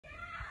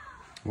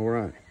All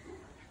right.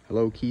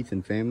 Hello, Keith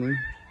and family.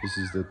 This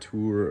is the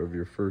tour of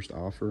your first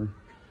offer.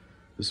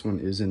 This one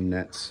is in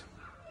Netz.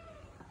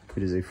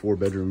 It is a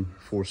 4-bedroom,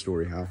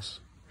 4-story house.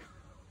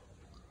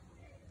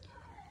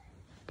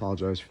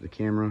 Apologize for the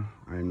camera.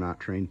 I am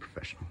not trained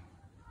professional.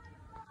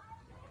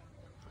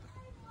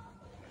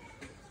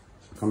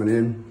 So coming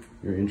in,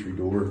 your entry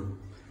door.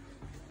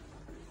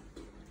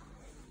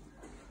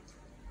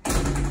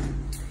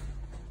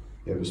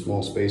 You have a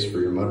small space for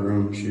your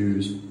mudroom,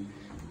 shoes,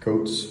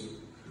 coats,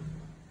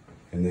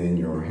 and then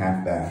your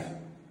half bath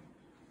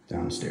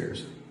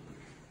downstairs.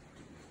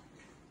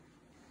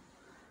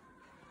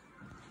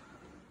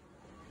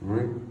 All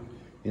right,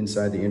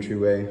 inside the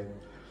entryway,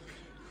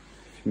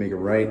 if you make a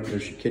right,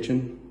 there's your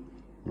kitchen.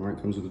 All right,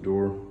 comes with a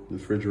door. The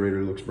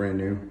refrigerator looks brand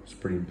new. It's a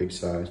pretty big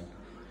size,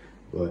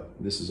 but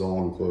this is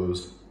all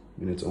enclosed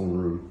in its own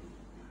room.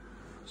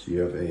 So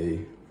you have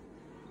a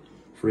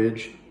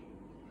fridge,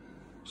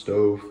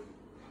 stove,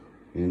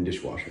 and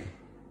dishwasher,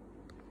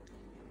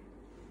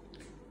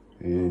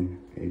 and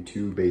a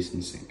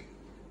 2-basin sink.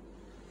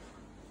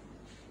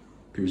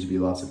 Appears to be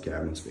lots of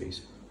cabinet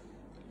space.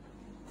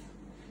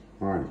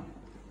 All right,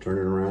 turn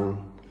it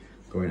around,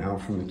 going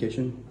out from the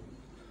kitchen.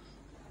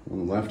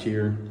 On the left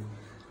here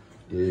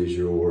is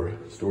your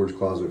storage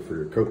closet for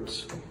your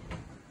coats.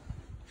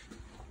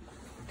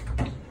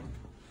 And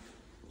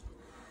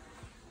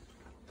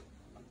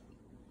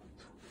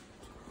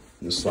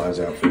this slides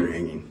out for your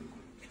hanging.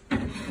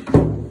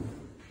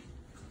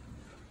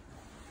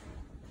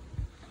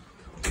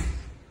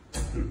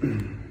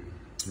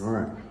 All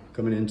right,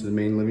 coming into the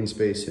main living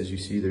space, as you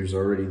see, there's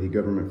already the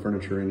government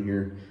furniture in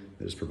here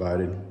that is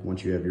provided.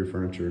 Once you have your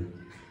furniture,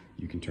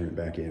 you can turn it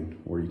back in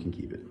or you can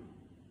keep it.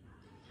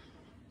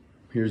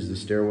 Here's the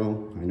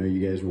stairwell. I know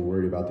you guys were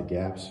worried about the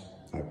gaps.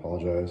 I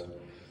apologize.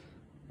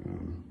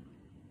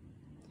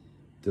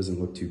 Doesn't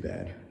look too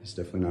bad. It's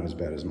definitely not as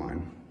bad as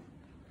mine.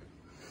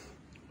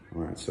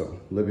 All right, so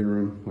living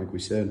room, like we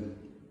said,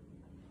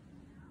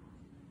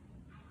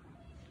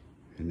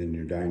 and then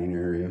your dining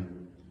area.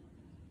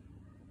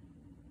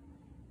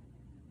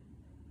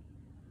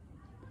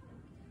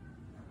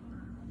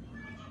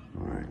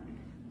 All right,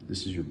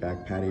 this is your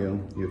back patio.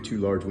 You have 2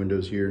 large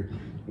windows here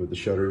with the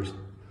shutters.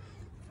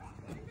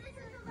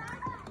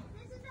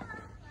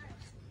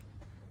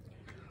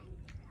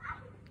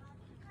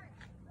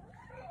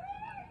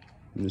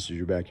 And this is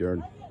your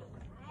backyard.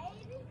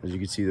 As you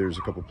can see, there's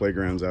a couple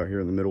playgrounds out here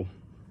in the middle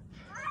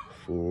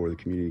for the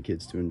community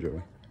kids to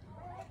enjoy.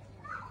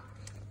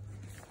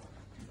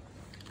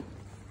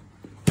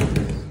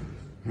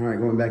 All right,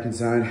 going back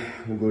inside,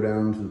 we'll go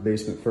down to the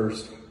basement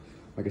first.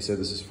 Like I said,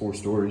 this is 4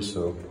 stories,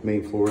 so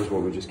main floor is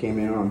what we just came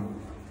in on.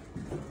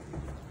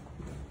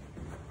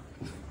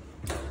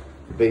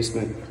 The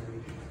basement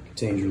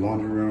contains your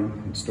laundry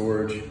room and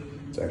storage.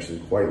 It's actually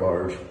quite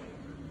large.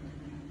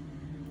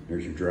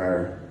 There's your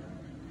dryer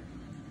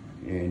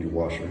and your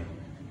washer,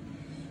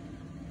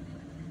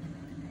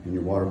 and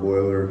your water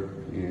boiler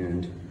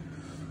and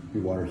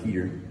your water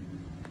heater.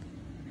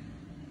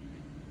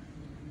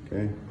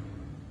 Okay.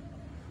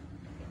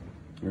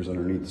 There's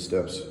underneath the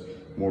steps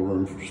more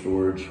room for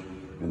storage,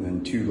 and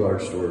then 2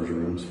 large storage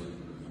rooms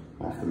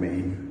off the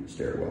main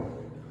stairwell.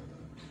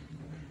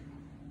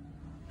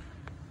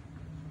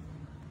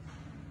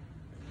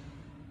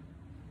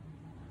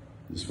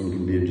 This one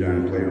can be a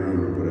giant playroom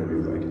or whatever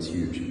you like. It's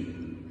huge.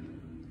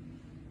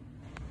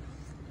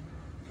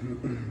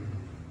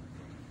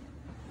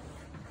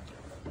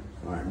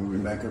 All right,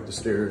 moving back up the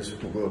stairs,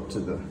 we'll go up to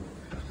the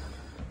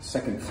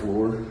 2nd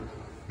floor.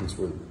 That's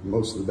where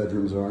most of the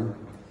bedrooms are.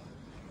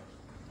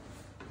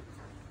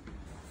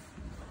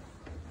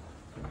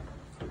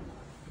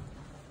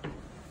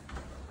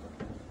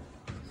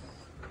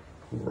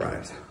 All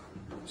right,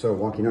 so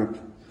walking up,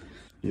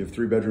 you have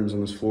 3 bedrooms on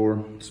this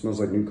floor. It smells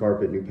like new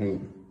carpet, new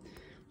paint,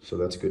 so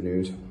that's good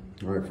news.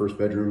 All right, first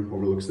bedroom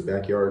overlooks the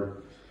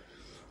backyard.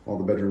 All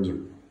the bedrooms are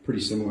pretty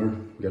similar.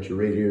 You got your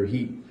radiator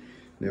heat.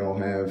 They all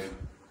have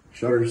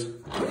shutters.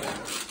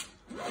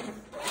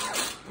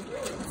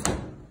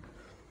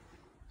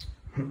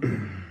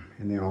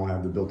 And they all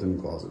have the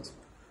built-in closets.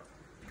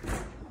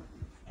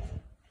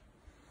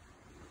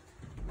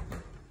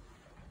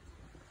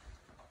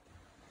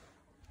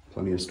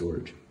 Plenty of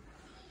storage.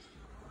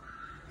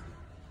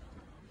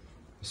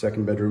 The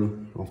 2nd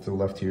bedroom off to the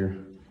left here,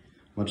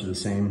 much of the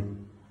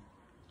same.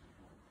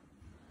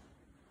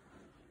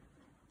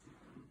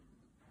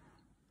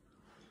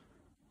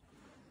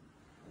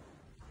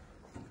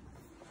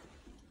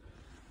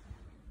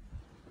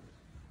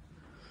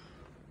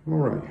 All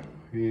right,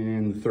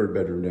 and the 3rd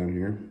bedroom down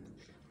here,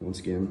 once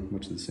again,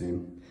 much the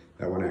same.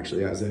 That one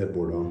actually has a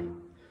headboard on.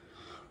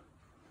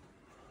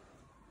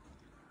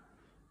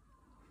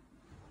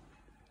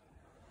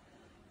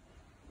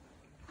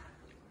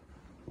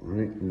 All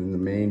right, and then the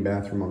main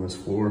bathroom on this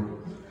floor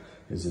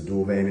is a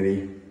dual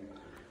vanity.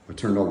 I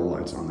turned all the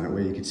lights on, that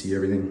way you can see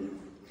everything.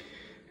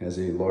 Has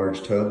a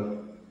large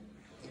tub,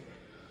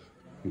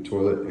 a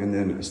toilet, and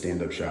then a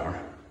stand-up shower.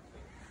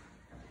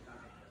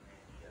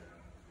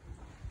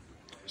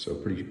 So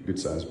pretty good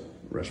sized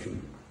restroom.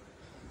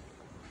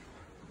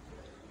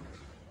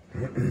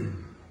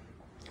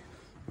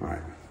 All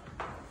right.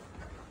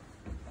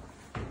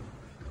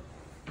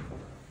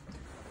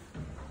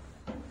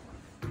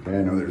 Okay,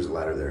 I know there's a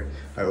ladder there.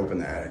 I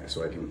opened the attic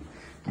so I can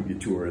give you a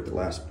tour at the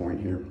last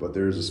point here, but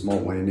there is a small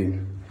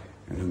landing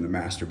and then the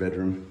master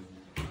bedroom,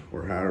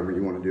 or however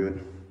you want to do it.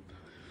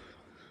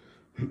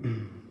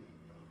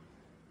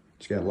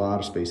 It's got a lot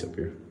of space up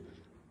here.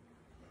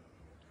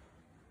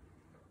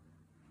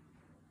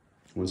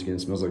 Once again,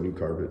 it smells like new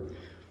carpet.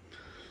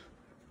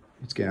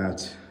 It's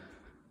got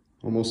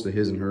almost a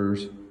his and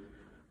hers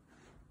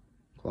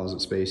closet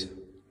space.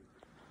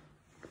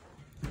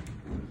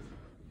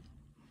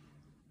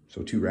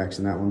 So 2 racks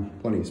in that one,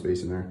 plenty of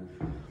space in there.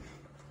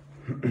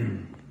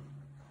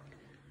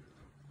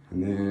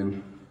 And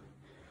then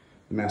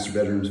the master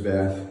bedroom's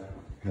bath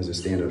has a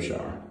stand-up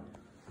shower.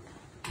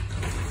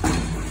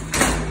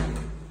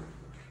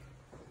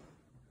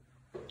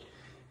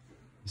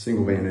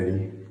 Single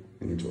vanity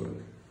and your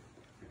toilet.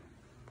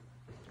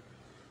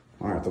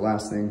 All right, the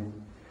last thing,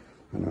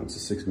 I know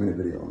it's a 6-minute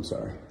video, I'm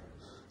sorry.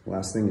 The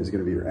last thing is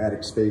gonna be your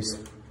attic space.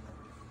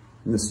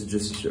 And this is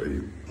just to show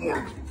you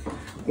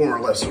more or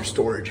less your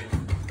storage.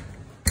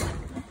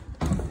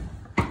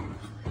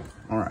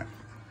 All right,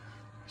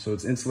 so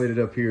it's insulated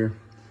up here.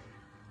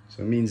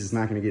 So it means it's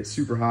not gonna get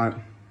super hot.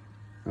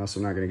 Also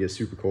not gonna get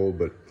super cold,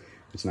 but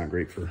it's not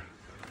great for,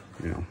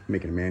 you know,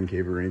 making a man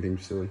cave or anything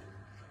silly.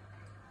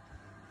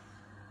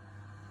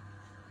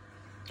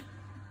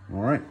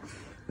 All right,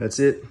 that's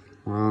it.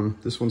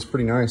 This one's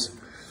pretty nice.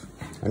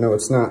 I know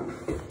it's not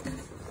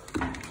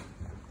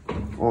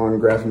on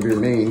Grafenbeer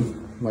Main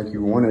like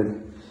you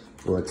wanted,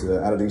 but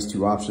out of these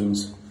 2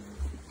 options,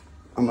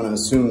 I'm gonna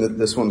assume that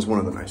this one's one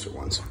of the nicer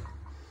ones.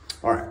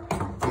 All right,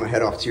 I'm gonna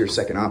head off to your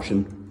second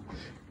option.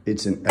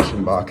 It's in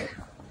Eschenbach,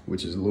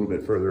 which is a little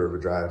bit further of a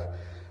drive,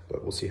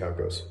 but we'll see how it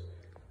goes.